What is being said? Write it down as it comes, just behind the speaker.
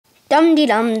Dum de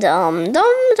dum dum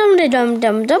dum dum de dum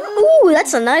dum dum. Ooh,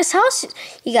 that's a nice house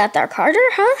you got there, Carter,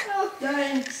 huh? Oh,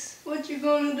 thanks. What you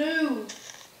gonna do?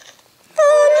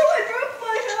 Oh, I broke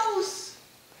my house.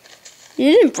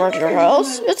 You didn't break your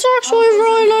house. It's actually a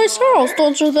really nice house,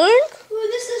 don't you think? Oh,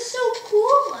 this is so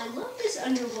cool. I love this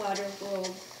underwater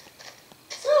world.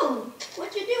 So,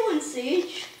 what you doing,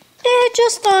 Sage?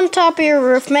 Just on top of your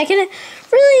roof, making it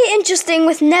really interesting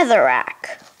with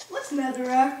netherrack. What's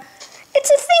netherrack? It's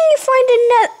a thing you find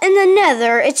in the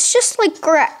nether. It's just like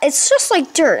it's just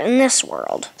like dirt in this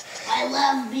world. I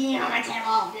love being on my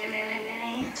table.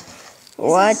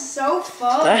 What This is so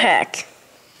fun. the heck?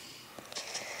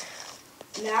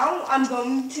 Now I'm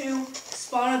going to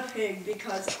spawn a pig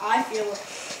because I feel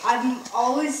I'm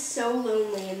always so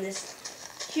lonely in this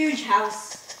huge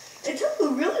house. It took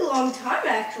a really long time,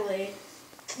 actually.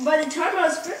 By the time I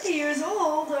was 50 years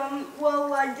old,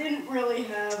 well, I didn't really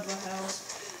have a house.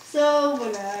 So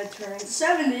when I turned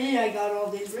 70, I got all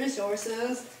these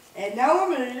resources, and now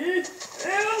I'm ready.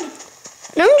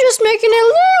 I'm just making it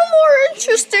a little more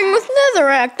interesting with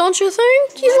netherrack, don't you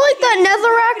think? You like that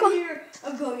netherrack?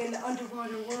 I'm going in the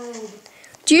underwater world.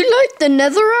 Do you like the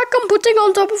netherrack I'm putting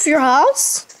on top of your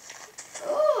house?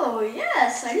 Oh,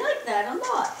 yes, I like that a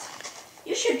lot.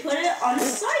 You should put it on the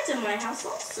sides of my house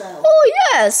also. Oh,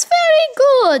 yes, very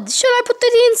good. Should I put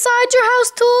it inside your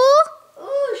house too?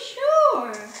 Oh,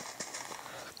 sure.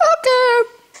 Okay.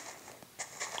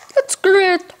 That's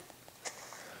great.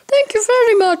 Thank you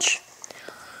very much.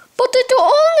 But it will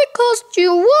only cost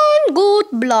you 1 gold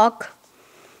block.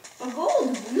 A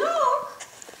gold block?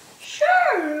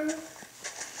 Sure.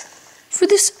 For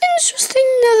this interesting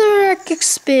netherrack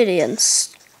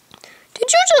experience.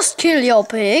 Did you just kill your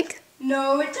pig?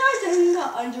 No, it died in the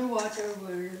underwater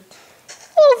world.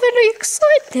 Oh, very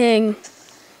exciting.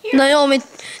 Here. Now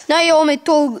you owe me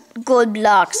 2 gold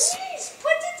blocks. Please,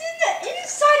 put it in the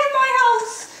inside of my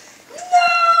house.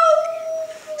 No!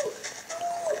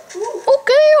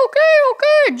 Okay.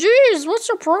 Jeez, what's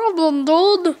your problem,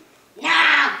 dude?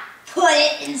 Now, put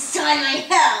it inside my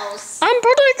house. I'm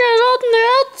putting it on the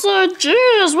outside.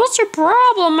 Jeez, what's your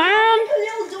problem, man? A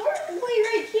little doorway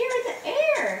right here in the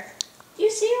air. Do you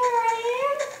see where I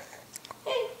am?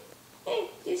 Hey,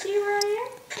 do you see where I am?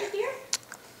 Right here?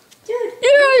 Dude.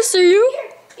 Yeah, I see you.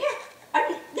 Here. I'm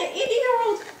the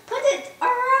 80-year-old. Put it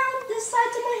around the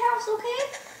sides of my house, okay?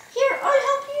 Here, I'll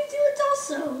help you do it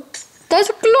also. That's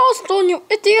closed on you,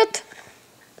 idiot.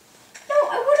 No,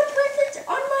 I want to put it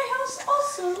on my house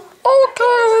also.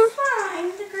 Okay. It's a fine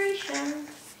integration.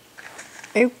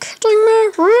 Are you kidding me?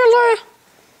 Really?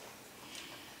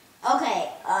 Okay,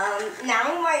 now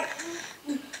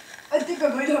I think I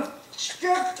might have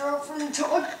stepped up from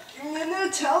talking in an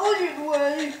Italian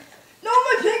way. No,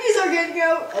 my piggies are getting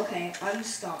out. Okay, I'm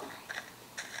stuck.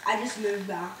 I just moved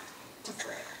back to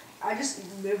France. I just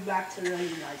moved back to the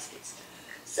United States.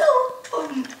 So,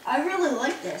 I really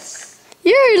like this.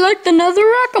 Yeah, you like the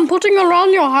netherrack I'm putting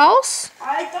around your house?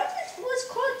 I thought this was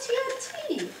called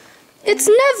TNT. It's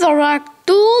netherrack,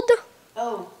 dude.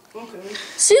 Oh, okay.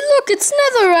 See, look, it's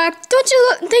netherrack. Don't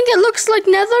you think it looks like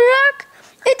netherrack?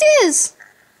 It is.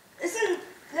 Isn't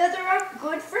netherrack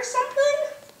good for something?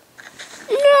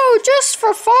 No, just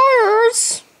for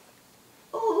fires.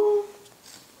 Oh,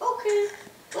 okay.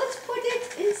 Let's put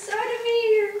it inside of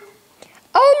here.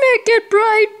 I'll make it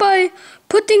bright by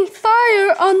putting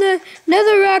fire on the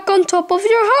netherrack on top of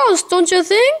your house, don't you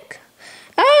think?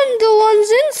 And the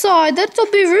ones inside, that'll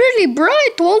be really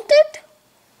bright, won't it?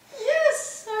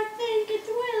 Yes, I think it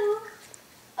will.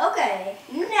 Okay,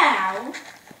 now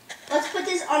let's put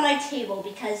this on my table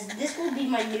because this will be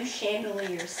my new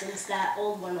chandelier since that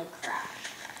old one crashed.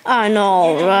 I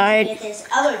know, And I need right? to get this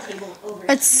other table over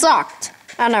here. It sucked.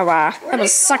 Anyway, it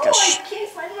was suckish. I can't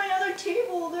find my other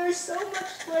table. There's so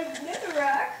much like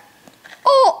netherrack.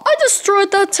 Oh, I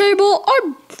destroyed that table.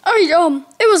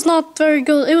 It was not very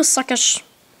good. It was suckish.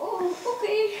 Oh,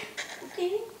 okay.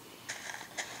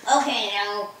 Okay,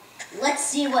 now let's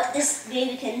see what this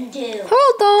baby can do.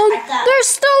 Hold on. There's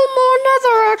still more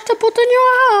netherrack to put in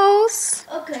your house.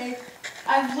 Okay,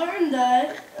 I've learned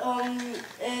that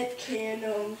it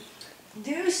can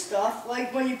do stuff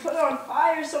like when you put it on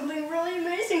fire, something really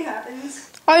amazing happens.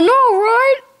 I know,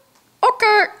 right?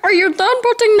 Okay, are you done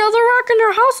putting netherrack in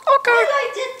your house? Okay. I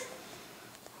liked it.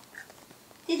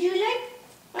 Did you like?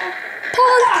 Punk.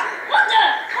 What the?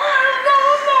 No!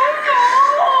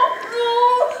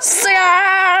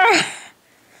 Sugar.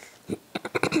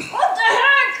 What the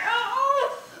heck?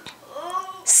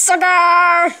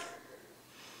 Sugar.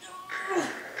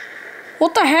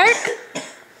 What the heck?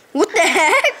 What the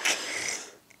heck?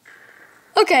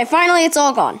 Okay, finally it's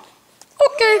all gone.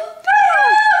 Okay.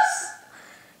 Yes!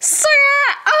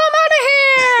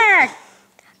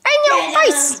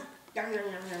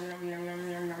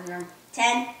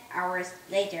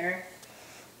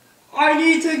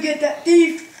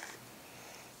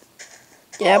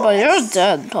 Yeah, but you're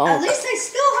dead, At punk. least I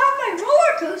still have my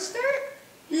roller coaster.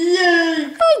 Yay!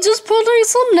 I'm just putting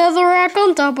some netherrack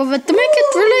on top of it to make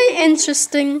it really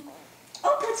interesting.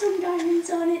 I'll put some diamonds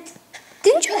on it.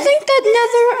 Didn't you think that This is my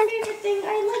netherrack? favorite thing. I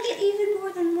like it even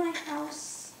more than my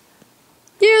house.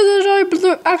 Yeah,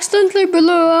 that I accidentally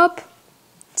blew up.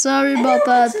 Sorry And about I'll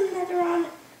that. put some netherrack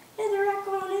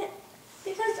on it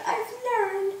because I've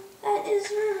learned that is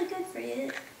really good for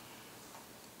you.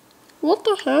 What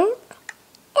the heck?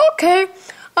 Okay,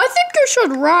 I think you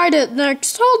should ride it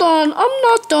next. Hold on, I'm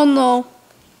not done though.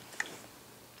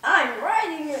 I'm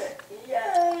riding it.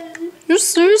 Yay! You're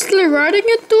seriously riding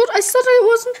it, dude? I said I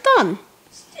wasn't done.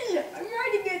 Still, I'm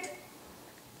riding it.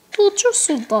 Dude, you're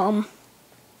so dumb.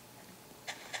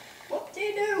 What do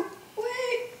you do?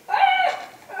 Wait!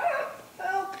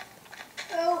 Help!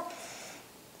 Help!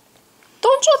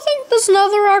 Don't you think this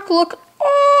netherrack look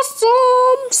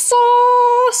awesome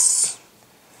sauce?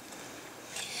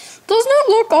 Doesn't it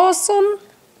look awesome?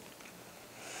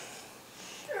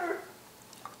 Sure.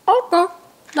 Okay.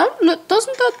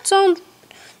 Doesn't that sound...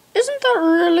 Isn't that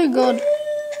really good?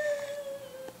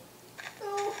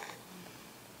 Oh.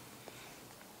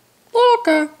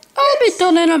 Okay. I'll be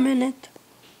done in a minute.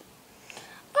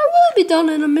 I will be done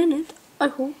in a minute. I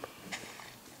hope.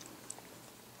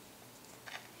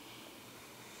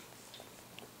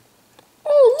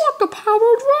 Oh, look, a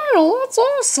powered rail. That's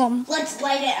awesome. Let's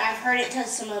light it. I've heard it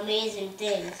does some amazing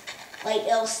things. Like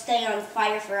it'll stay on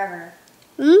fire forever.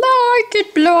 Like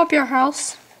it blew up your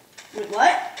house. Wait,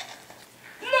 what?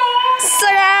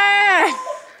 Sucker!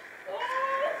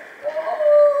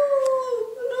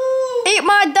 Eat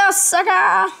my dust,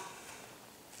 sucker!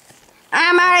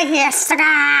 I'm out of here,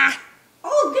 sucker!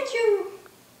 Oh, get you!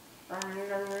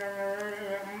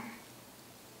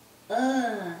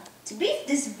 To beef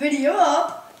this video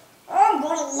up, I'm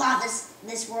gonna love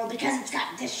this world because it's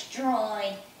got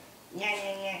destroyed.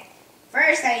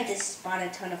 First, I need to spawn a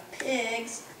ton of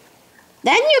pigs.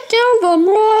 Then you kill them,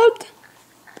 right?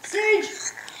 Sage,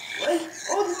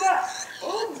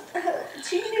 old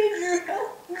teenager,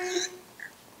 help me.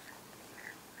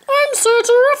 I'm so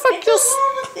terrific, It's a just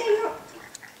lava thing.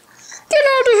 get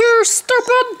out of here,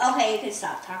 stupid! Okay, you can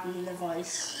stop talking in the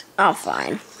voice. Oh,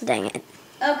 fine. Dang it.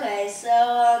 Okay, so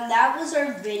that was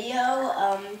our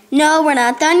video. No, we're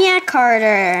not done yet,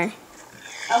 Carter.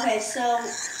 Okay, so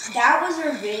that was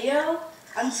our video.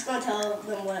 I'm just gonna tell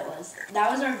them what it was.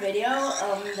 That was our video.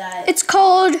 That It's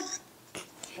called...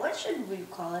 what should we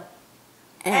call it?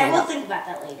 And we'll think about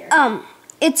that later.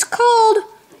 It's called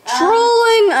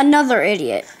Trolling Another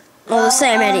Idiot. Well, the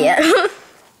same idiot.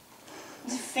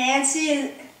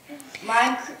 Fancy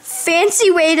Minecraft.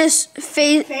 Fancy ways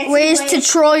to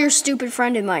troll your stupid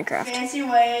friend in Minecraft. Fancy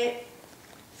ways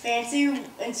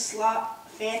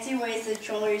to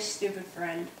troll your stupid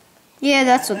friend. Yeah,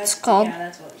 that's what it's called. Yeah,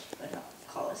 that's what we should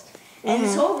call it. And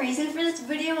this whole reason for this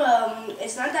video,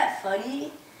 it's not that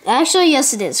funny. Actually,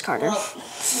 yes, it is, Carter. Well,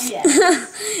 yeah.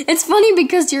 It's funny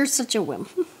because you're such a wimp.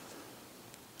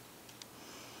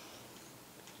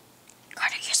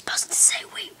 Carter, you're supposed to say,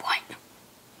 wait, what?